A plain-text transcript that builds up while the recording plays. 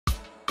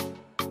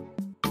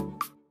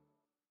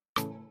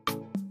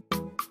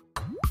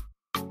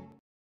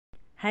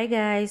Hi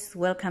guys,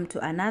 welcome to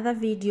another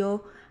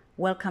video.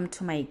 Welcome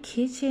to my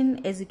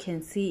kitchen. As you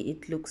can see,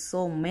 it looks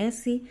so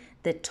messy.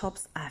 The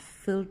tops are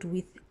filled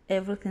with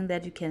everything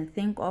that you can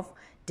think of,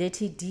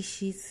 dirty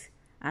dishes,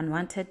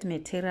 unwanted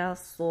materials.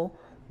 So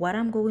what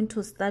I'm going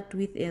to start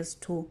with is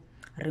to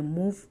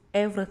remove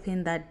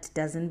everything that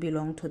doesn't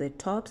belong to the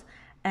tops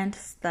and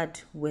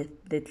start with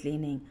the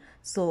cleaning.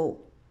 So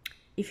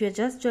if you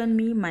just joined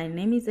me, my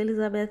name is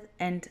Elizabeth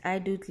and I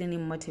do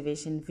cleaning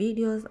motivation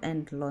videos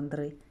and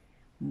laundry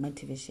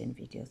motivation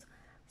videos.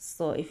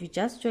 So if you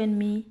just joined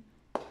me,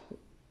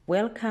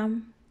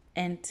 welcome,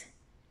 and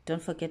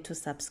don't forget to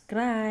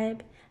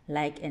subscribe,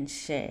 like and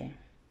share.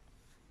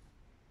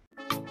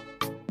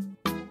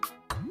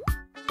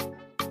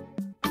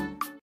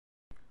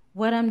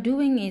 What I'm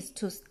doing is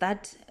to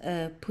start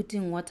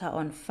putting water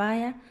on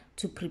fire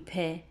to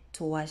prepare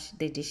to wash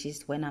the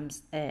dishes when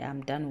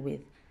I'm done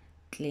with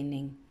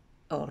cleaning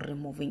or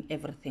removing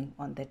everything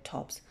on the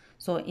tops.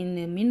 So in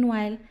the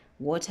meanwhile,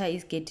 water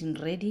is getting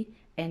ready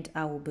and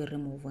I will be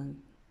removing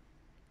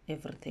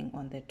everything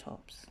on the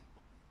tops.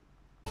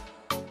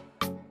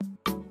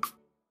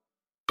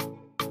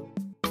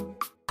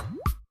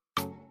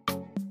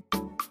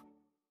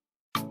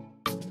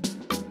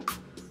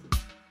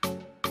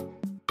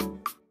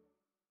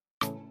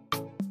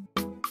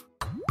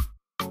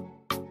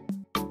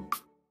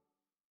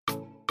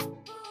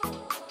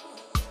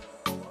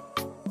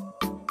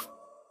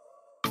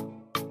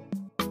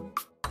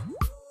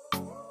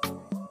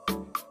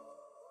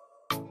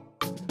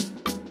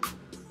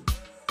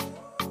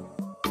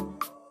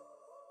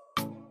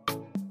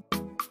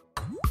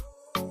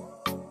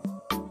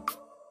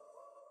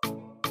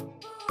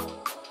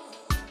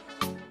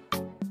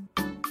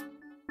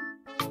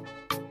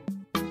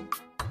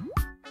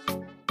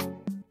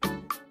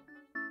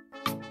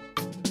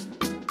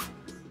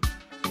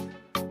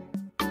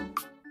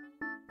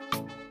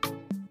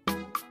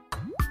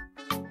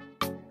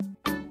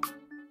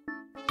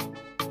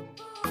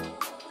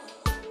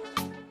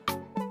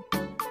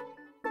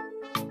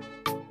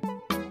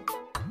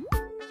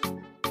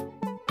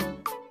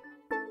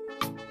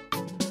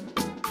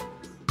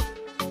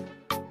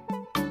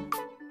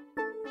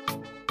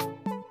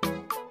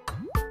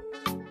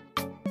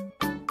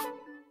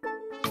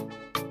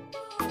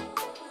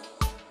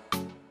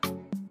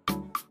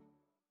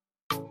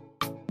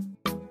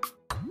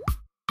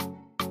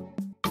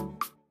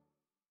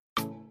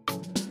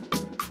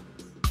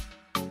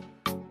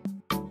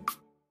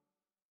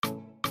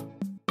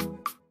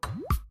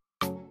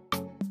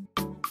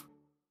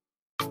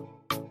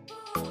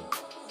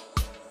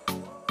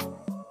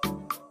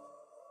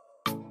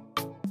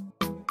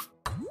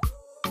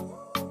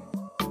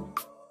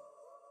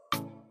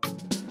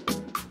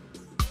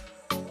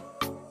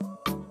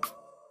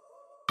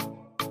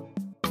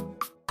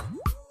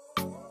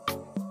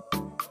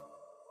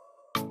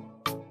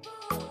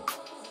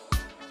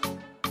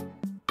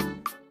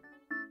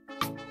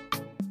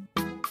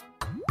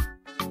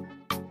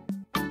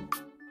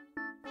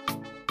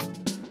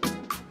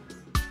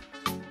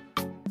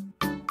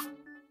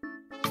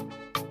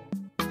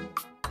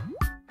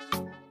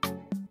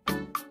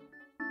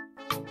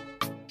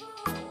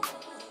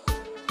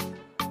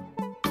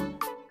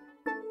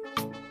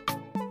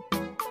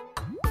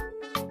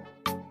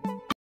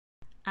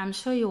 I'm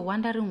sure you're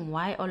wondering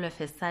why all of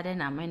a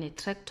sudden I'm in a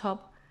track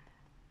top.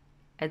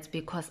 It's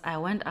because I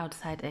went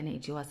outside and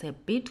it was a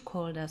bit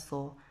colder,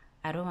 so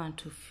I don't want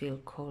to feel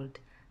cold.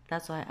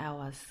 That's why I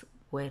was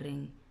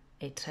wearing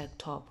a track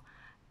top.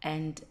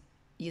 And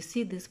you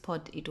see this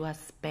pot, it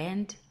was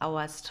bent. I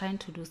was trying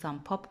to do some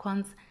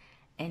popcorns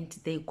and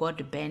they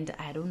got bent.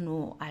 I don't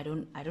know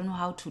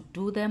how to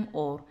do them,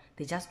 or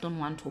they just don't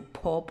want to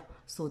pop,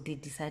 so they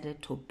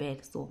decided to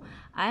bend. So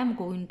I am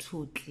going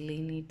to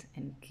clean it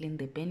and clean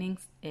the bending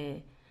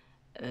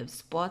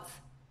spots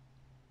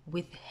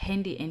with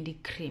handy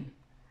cream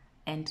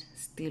and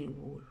steel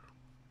wool.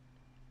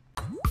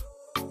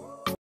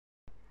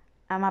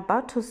 I'm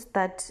about to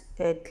start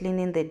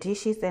cleaning the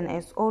dishes, and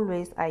as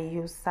always I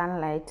use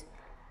Sunlight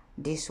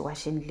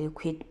dishwashing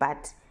liquid,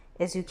 but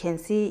as you can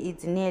see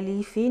it's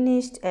nearly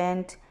finished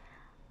and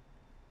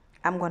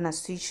I'm gonna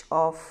switch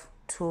off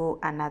to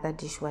another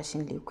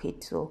dishwashing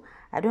liquid. So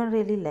I don't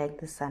really like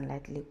the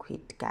Sunlight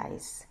liquid,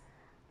 guys,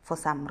 for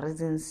some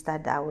reasons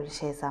that I will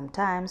share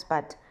sometimes,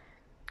 but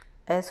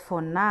as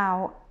for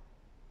now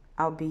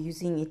I'll be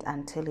using it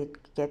until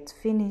it gets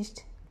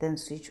finished, then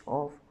switch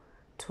off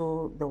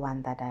to the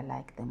one that I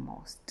like the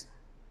most.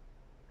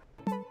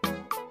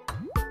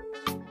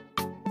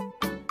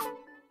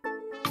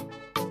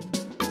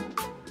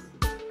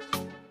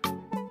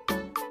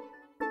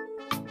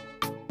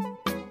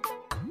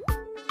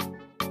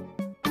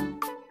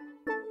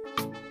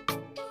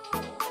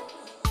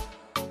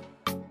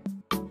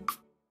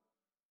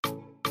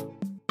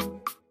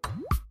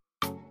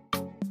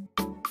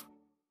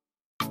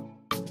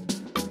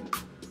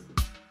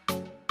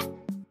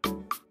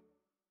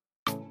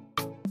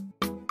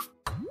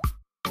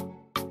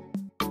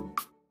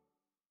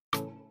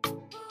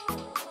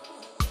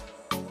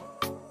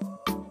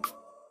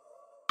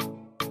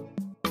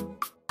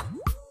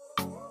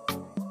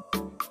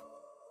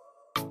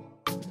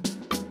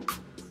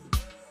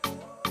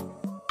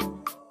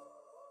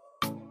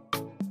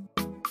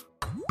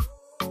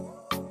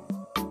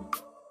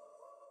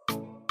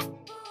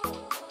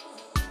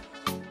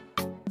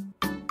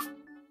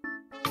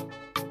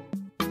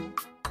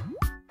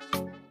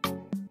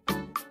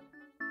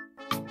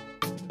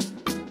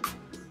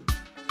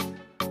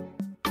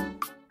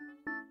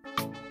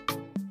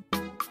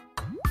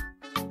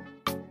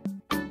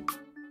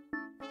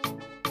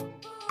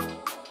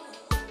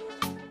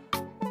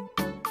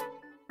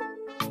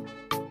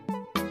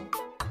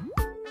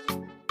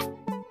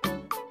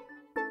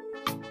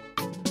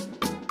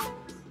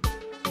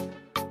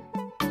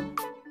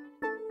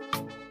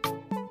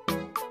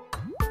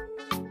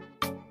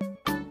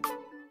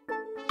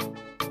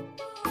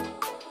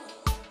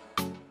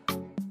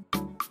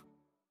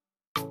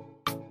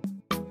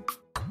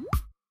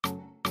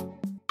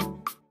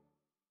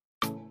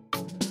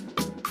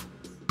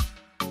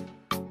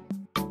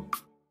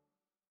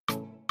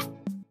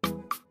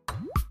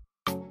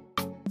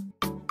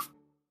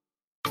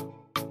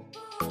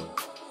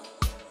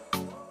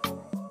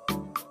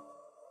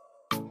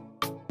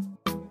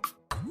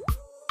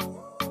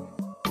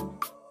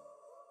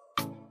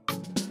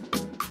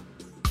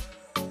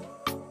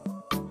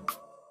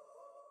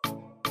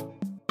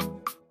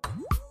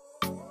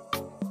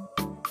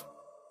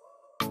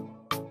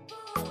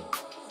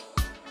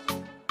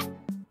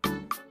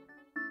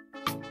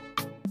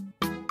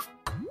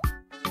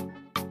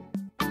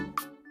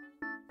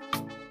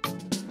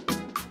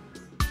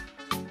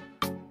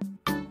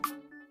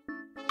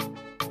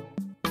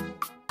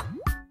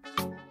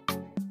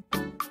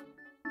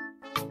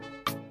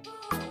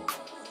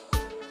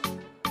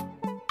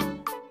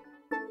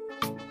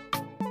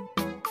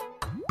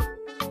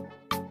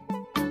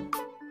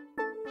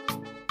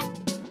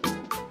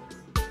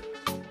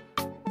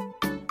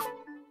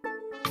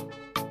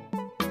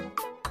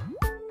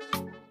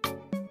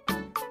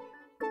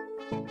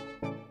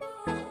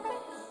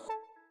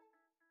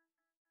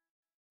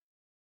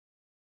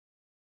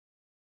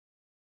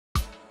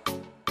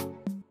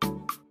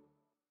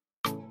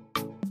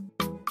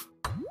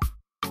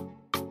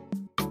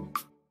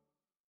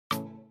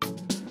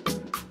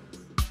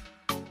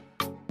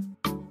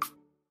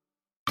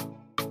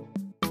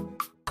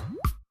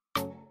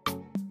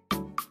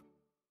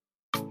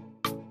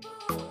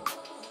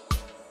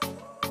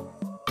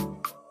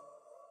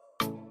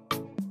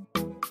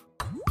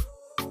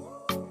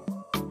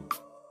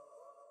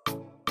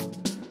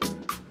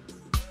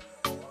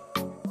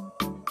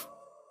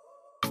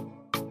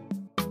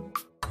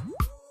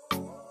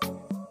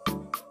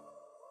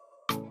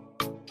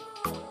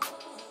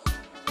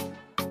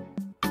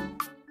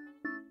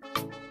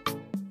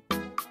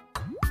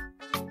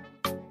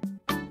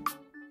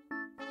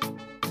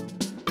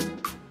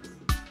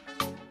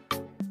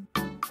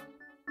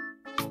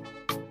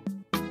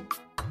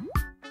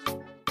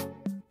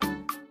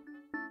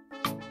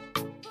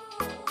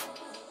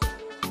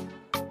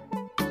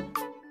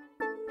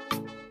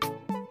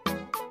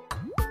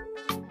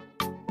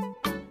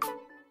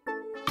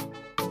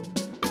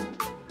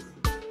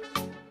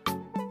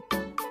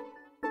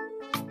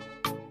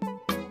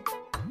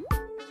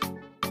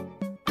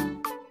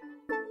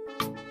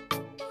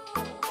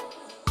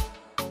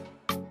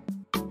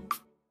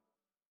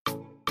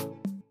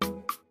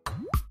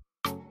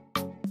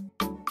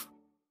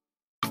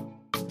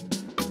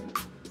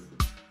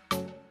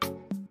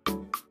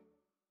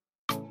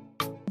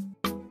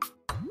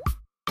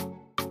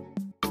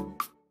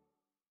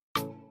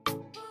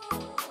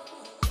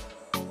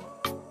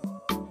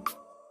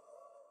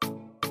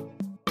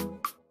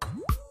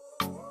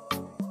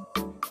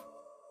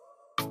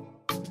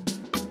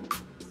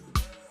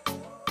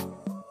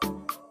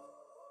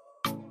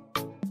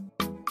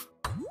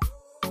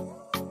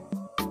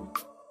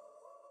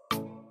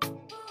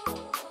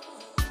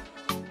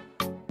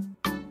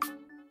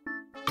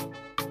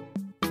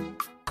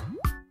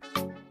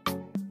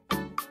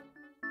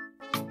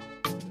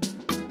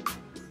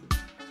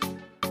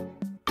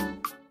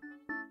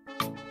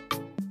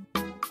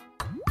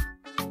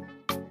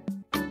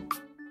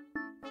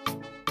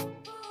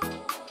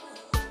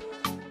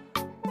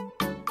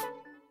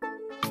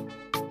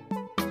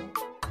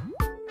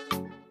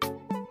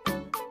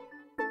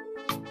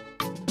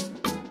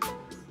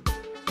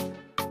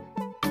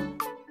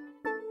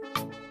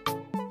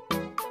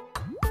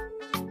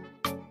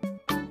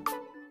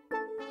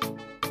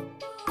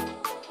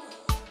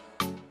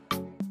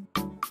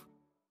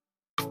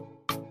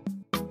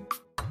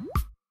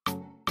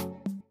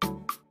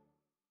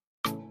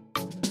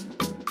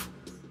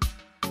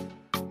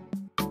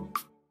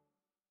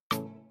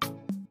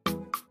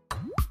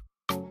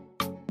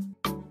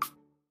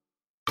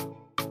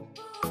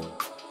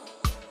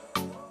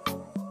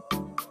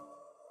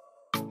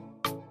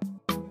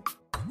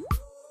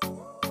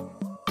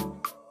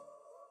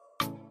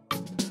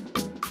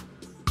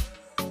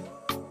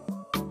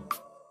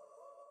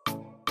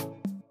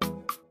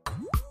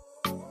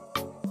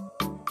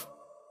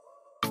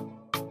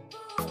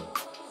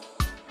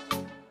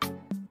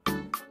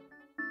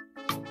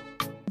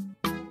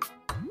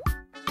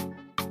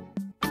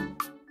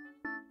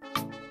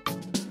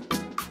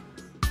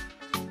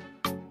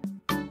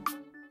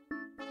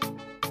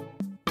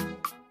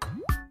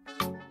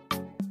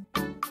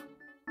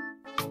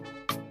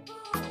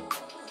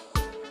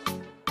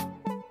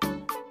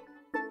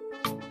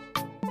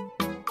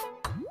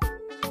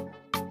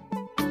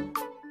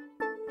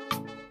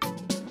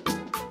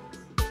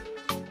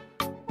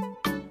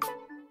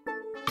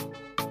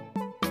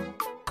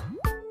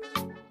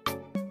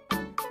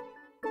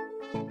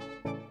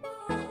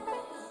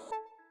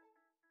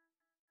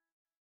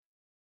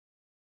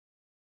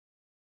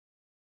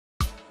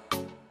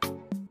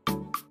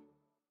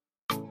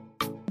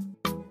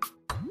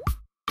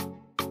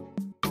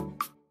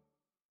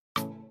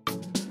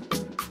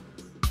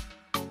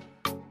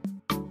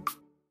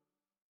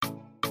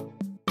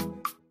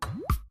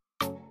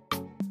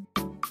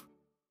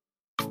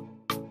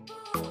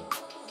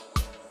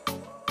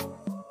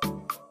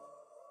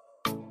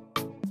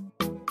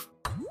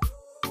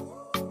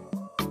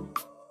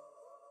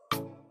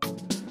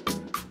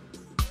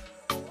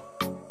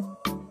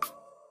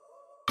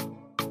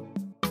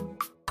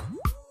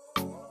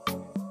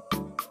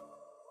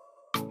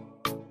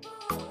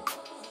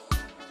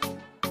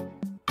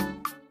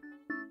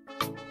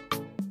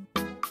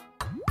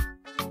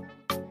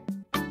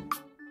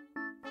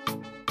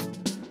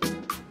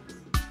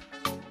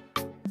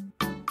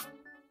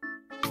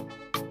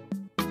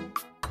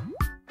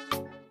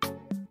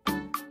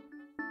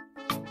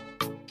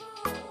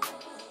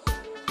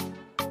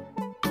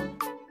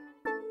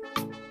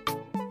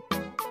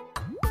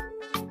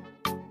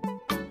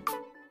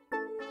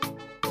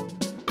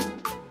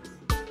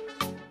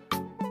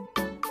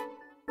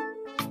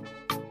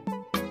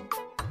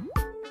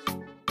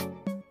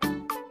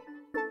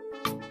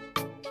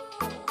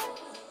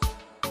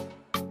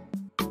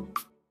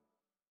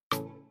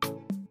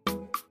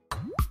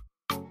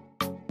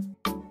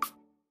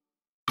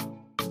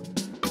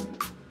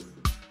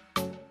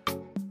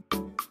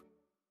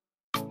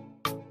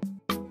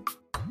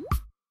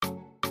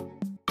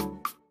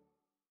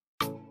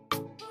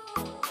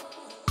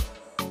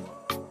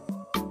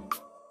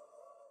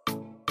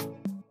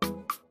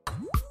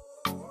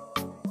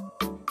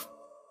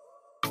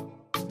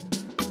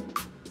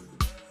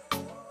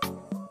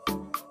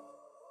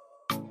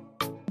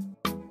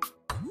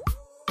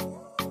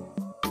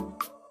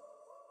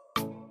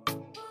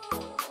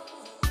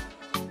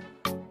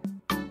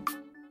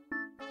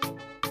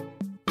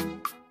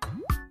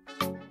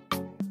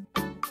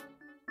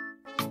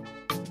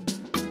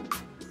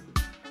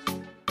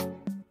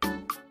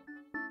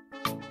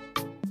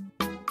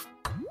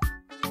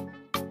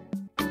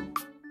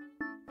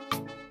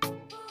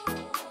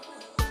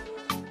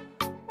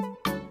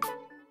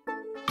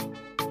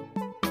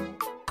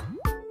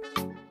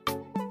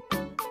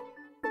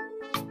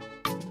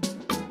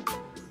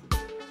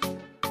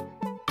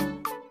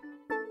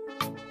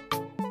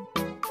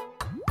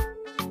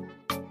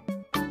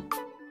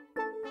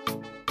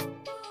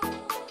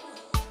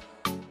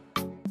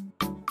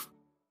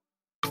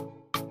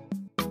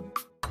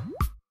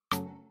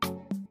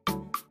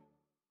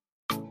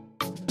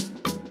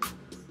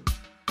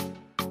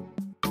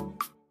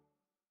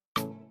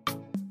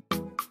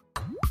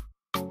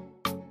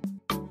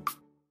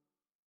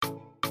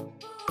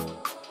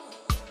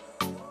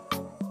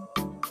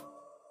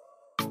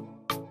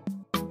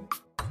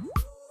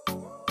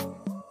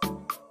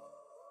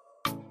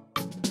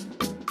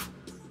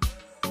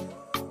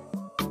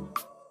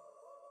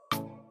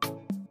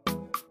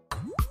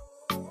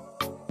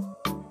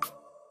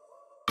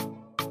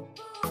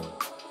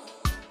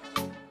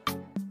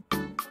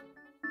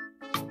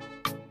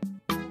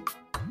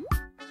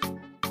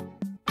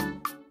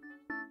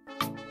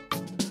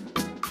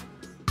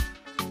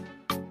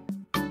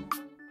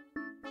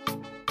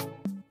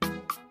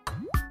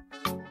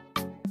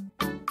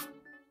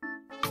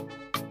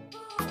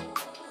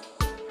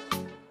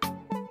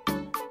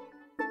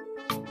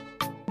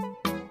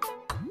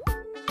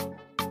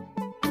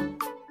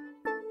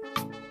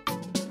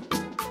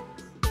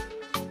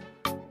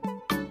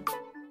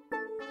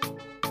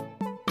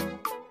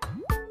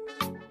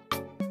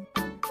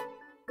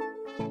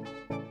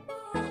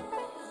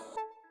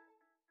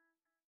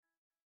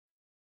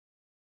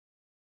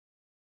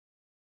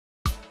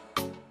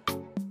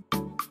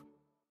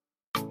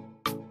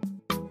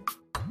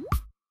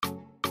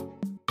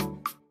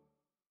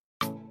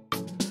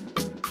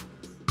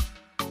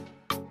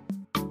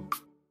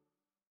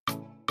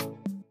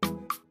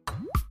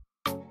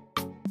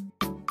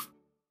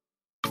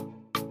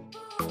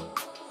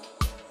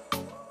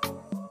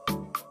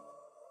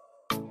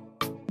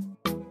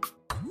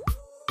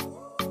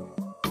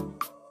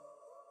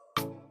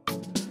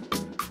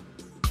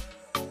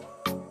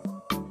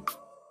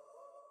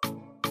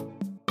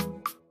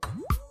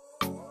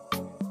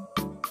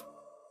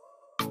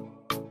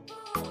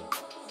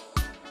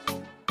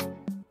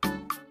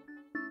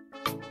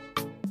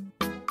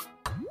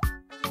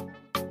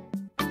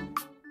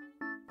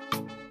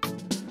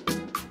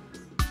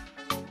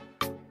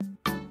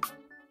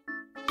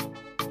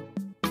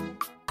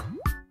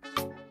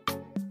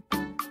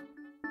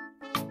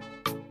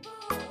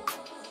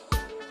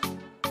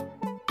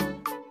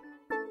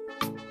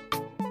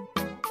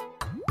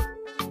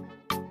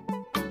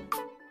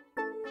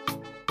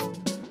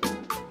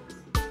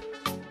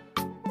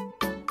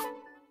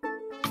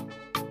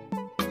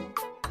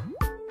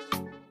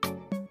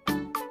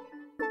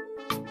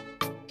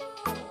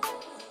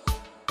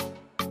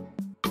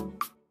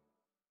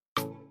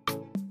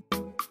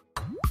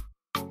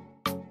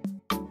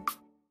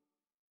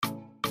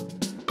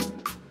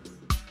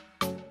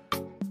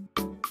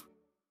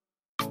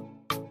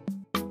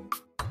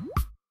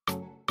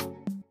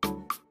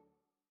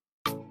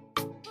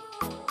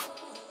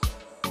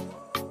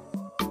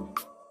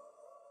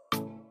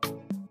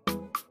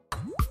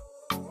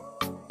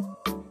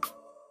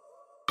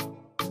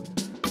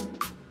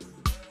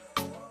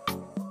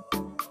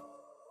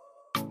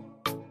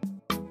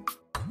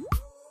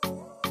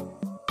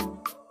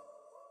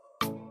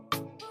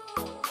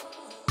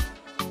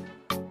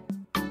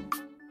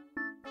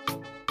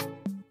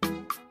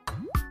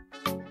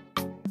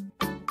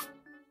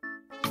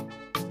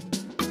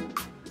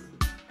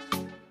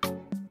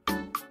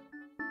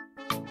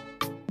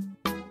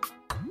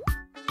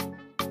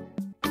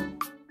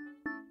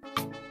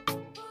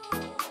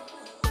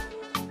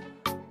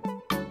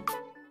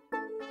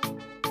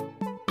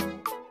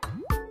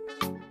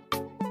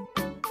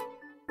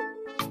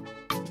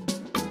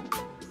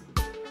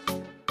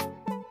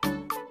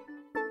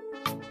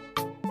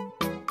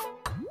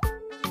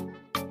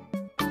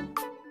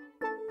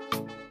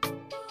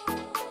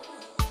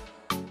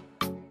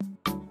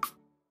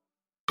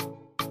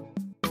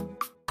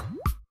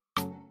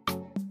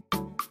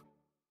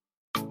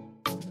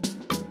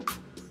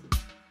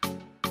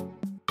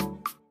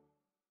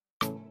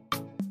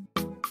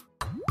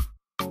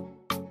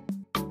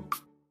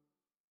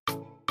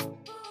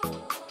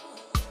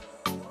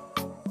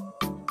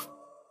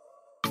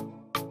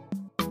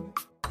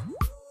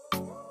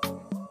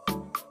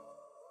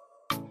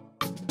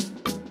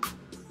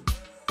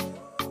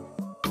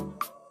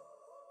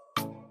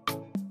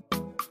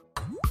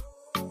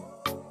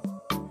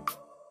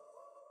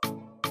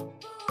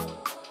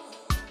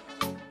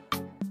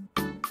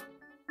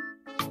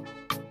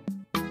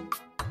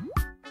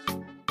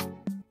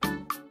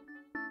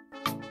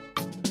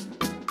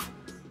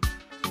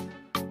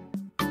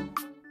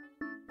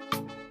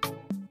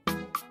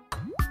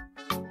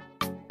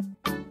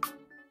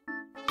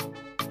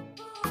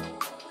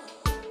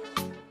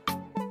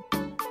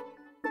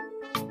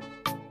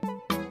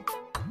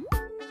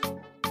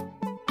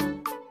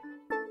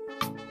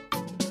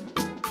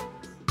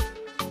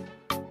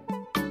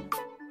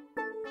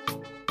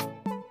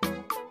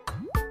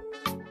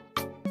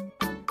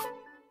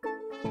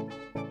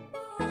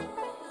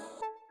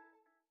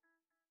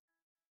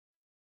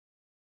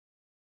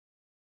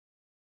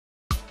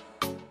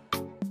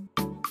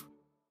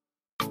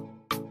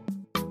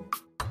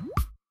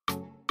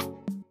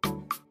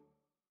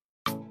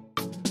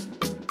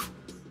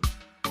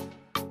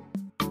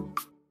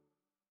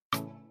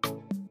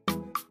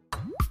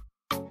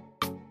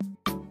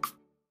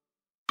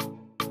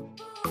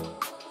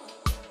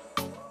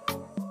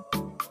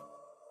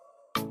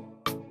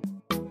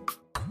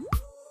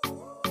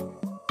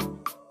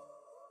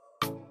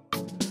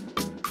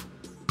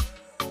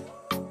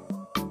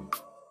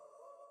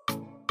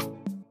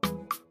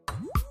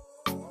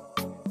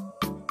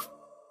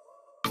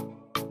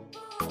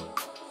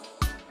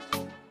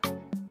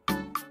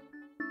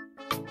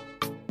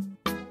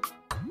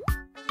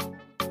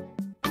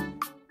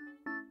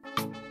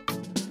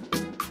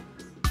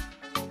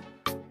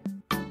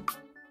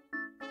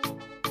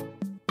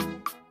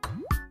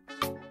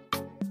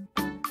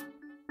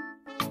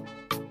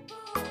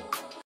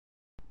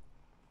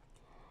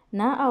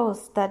 Now I will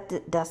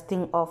start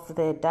dusting off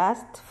the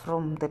dust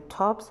from the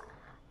tops,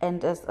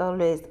 and as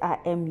always I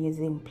am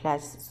using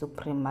Plush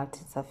Supreme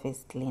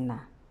Multi-Surface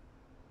Cleaner.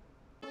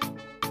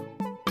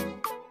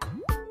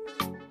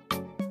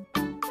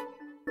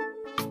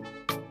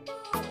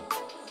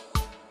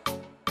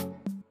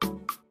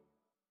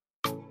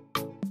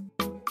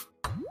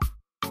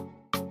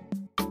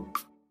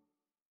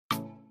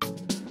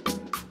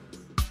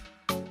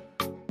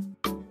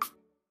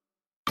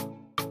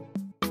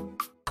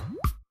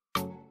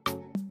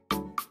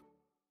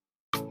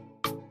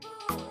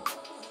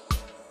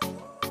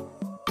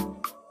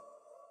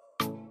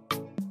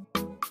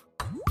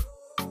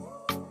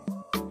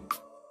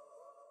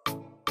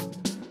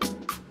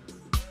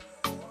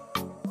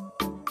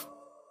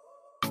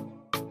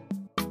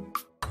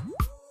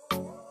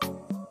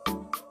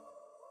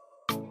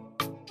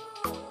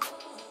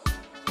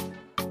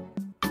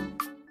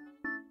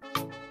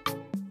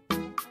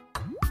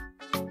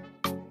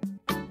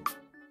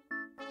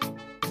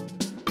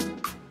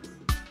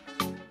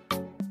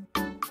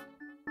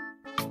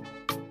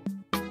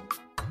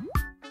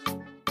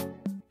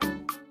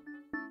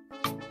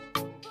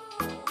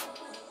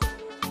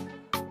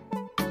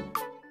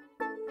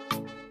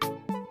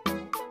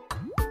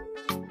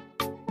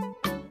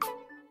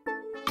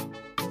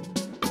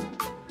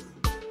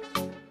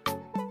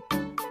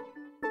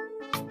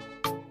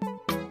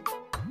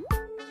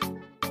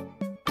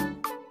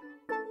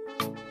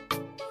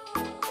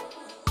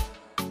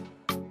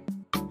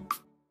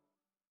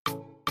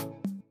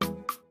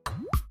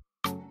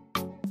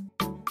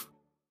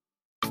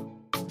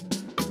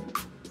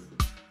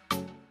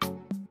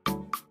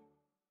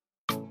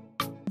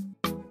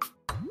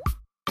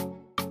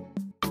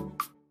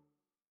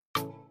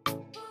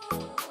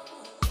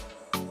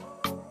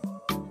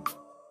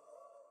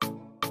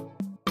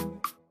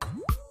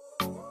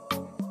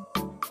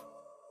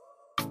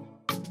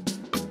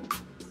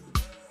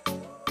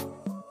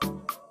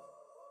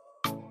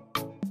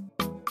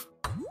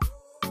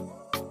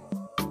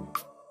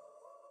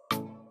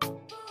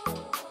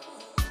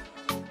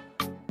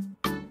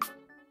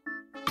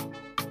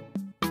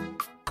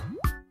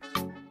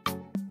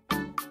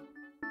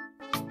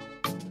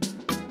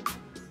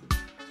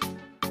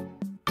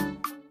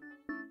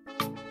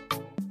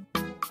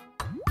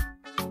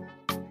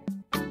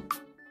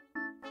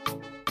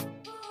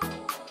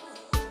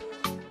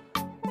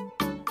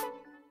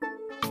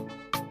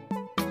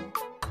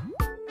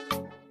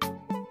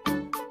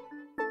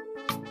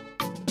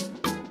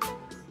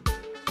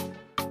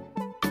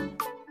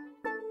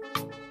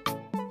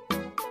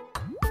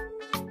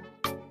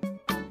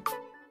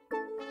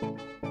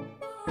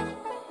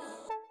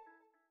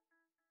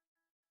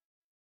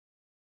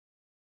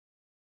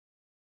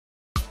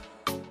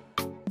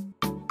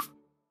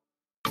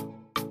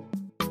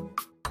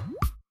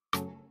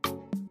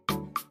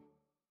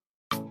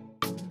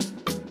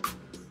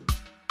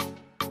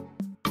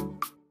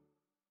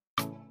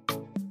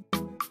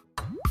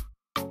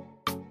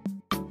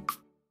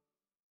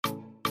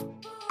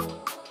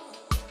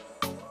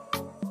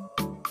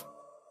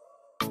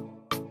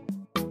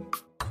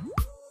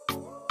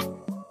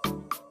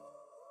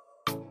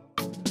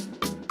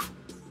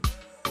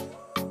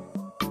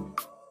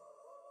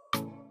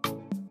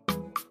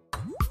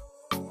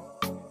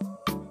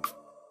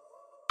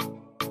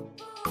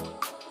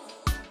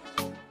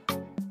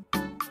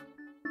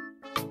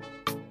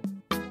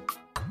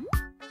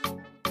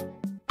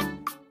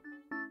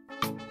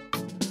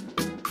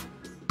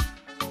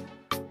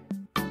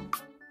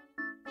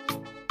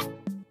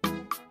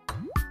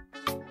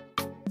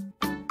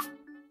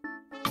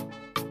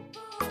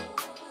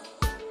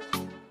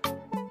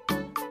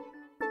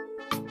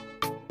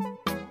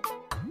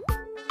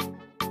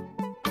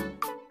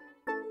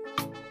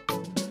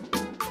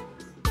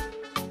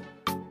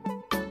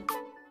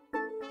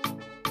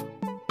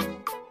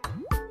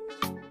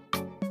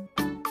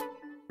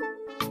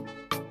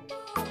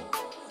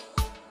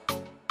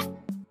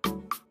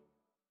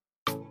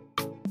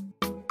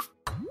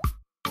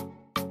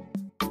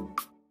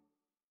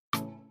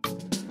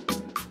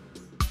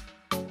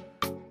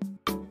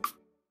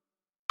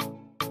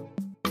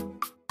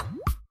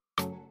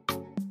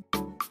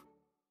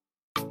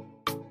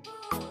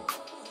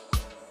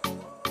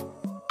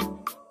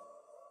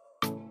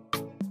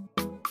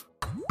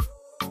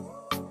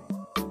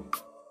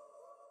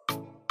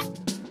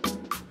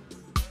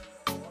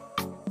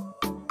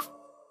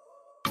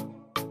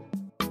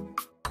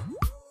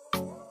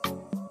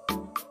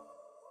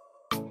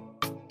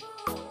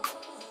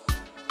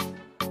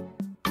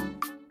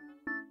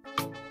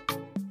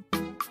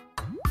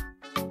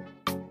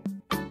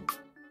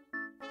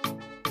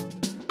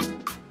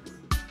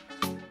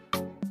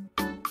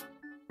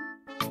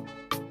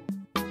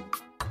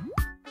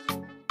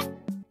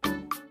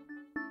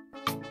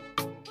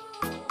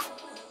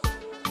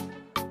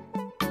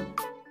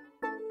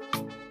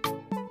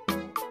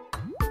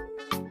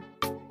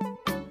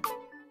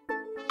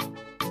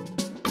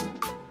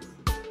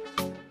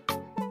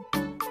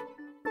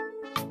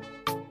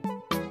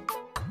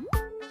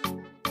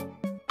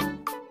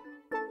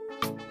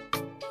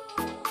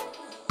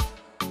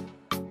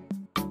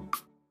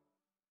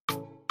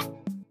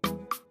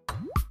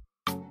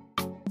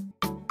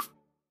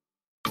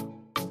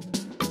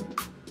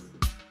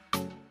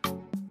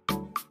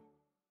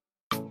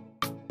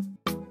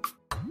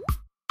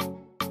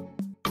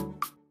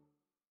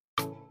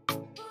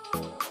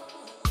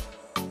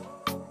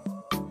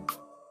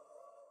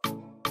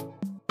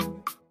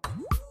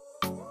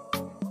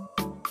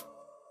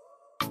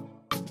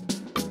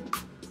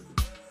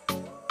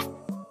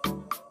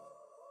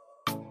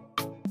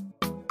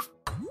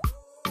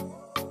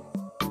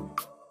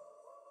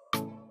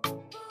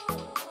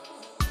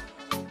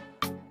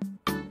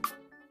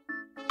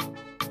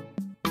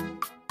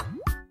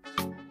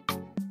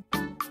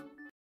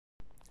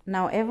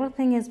 Now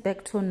everything is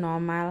back to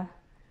normal.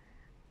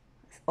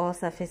 All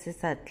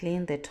surfaces are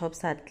clean, the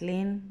tops are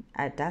clean.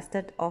 I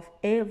dusted off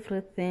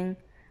everything.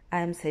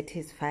 I'm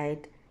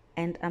satisfied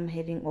and I'm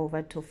heading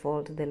over to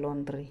fold the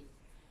laundry.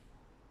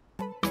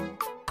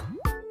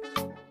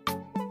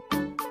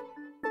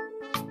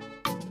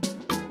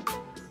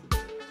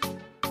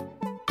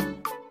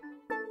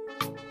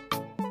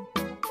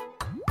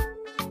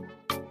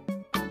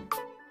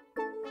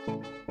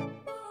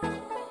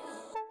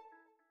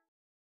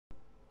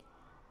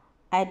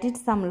 I did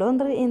some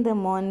laundry in the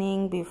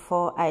morning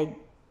before I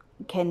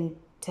can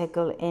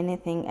tackle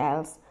anything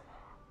else,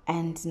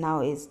 and now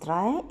it's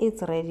dry,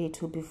 it's ready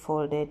to be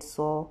folded.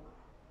 So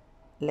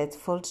let's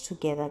fold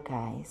together,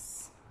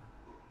 guys.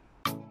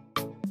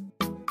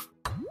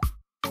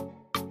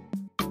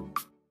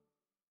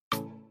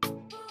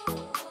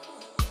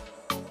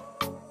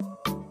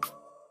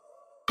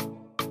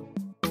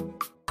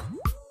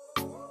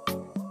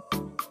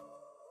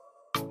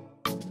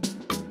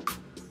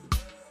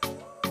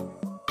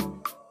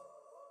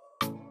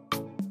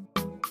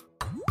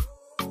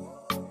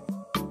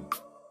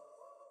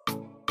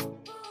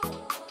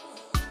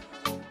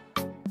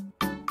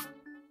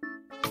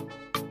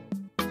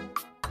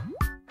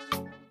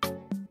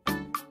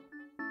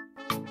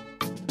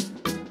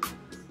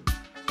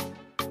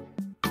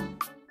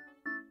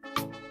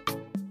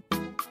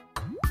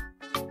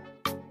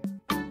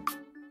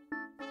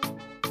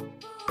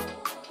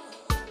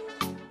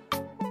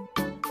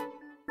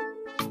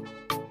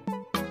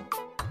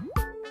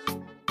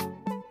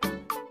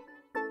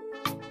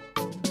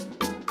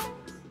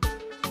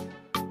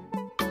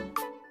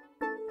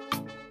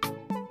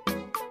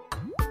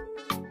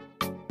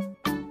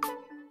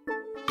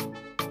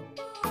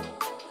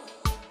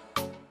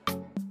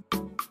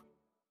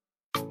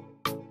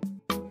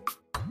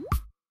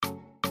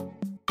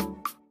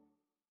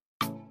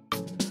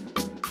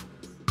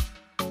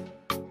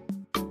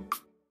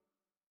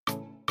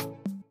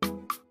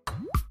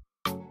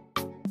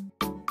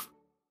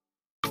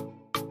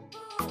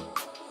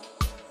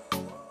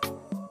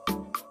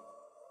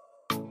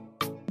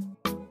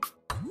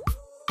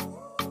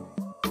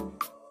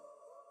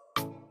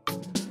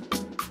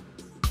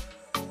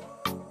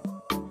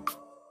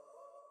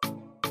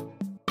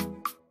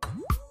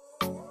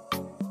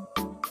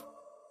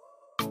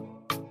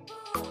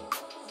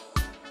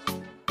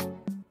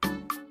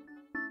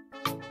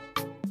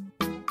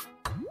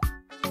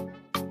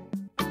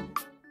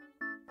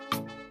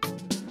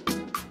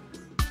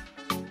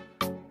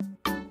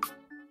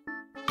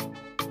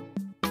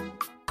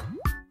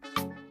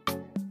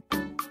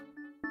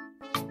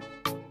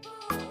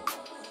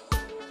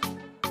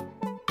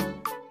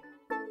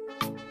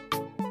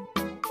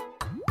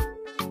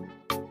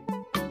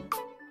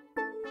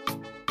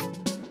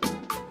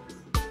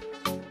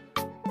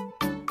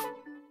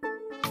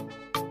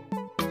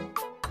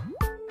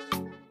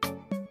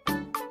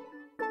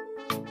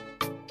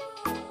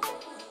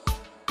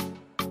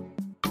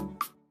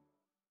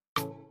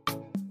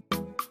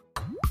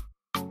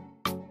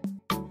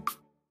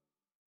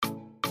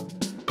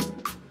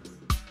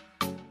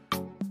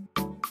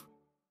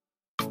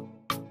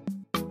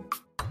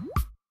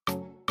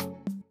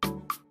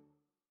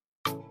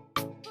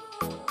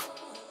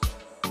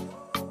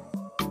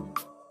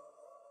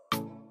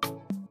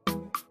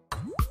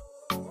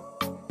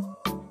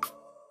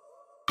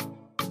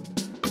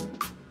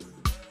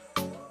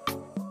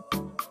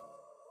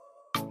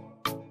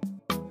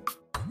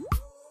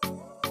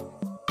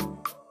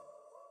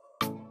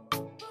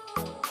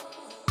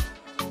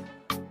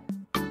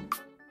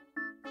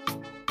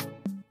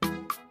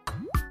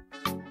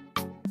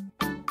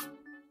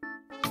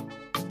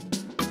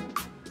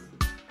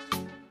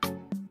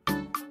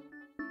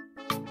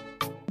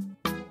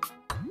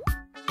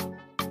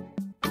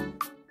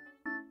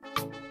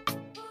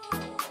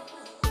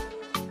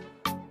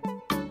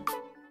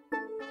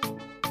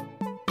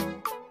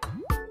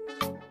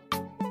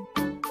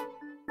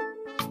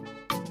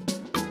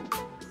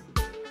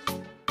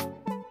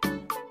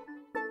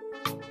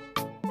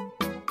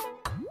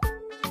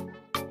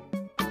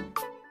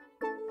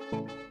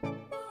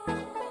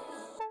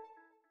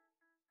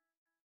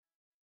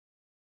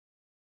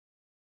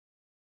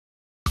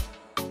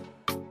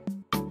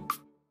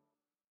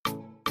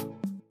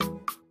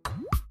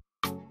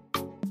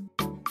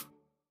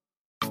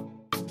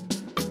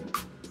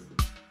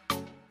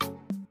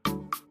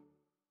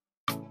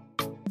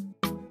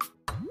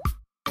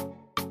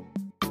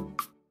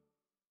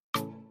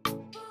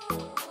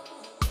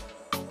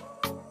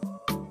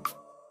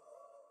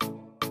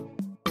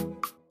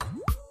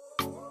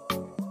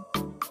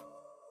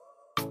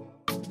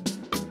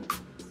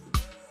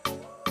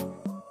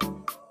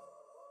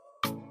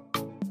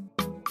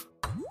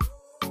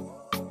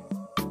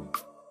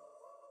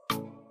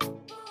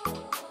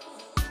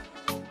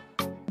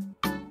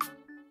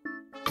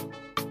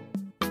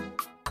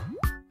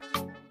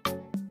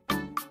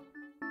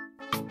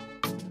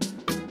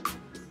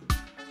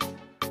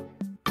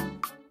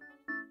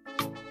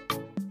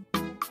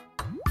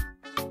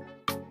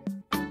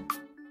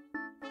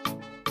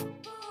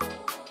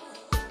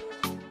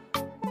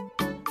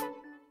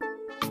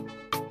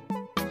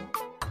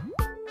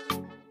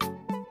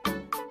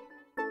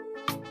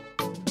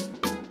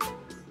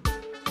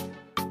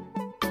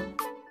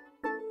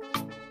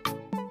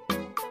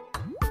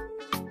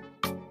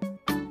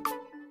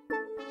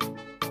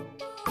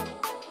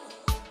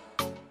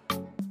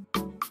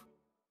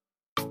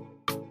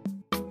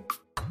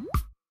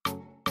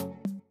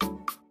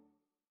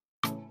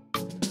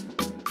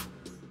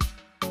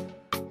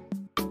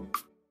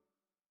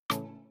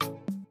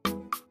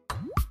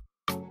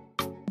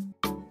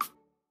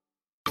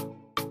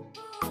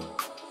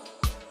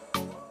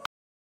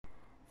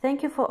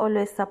 Thank you for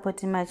always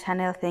supporting my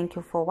channel. Thank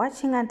you for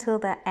watching until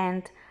the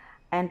end,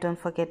 and don't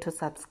forget to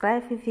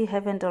subscribe if you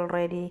haven't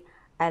already.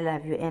 I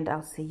love you, and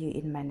I'll see you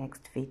in my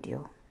next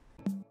video.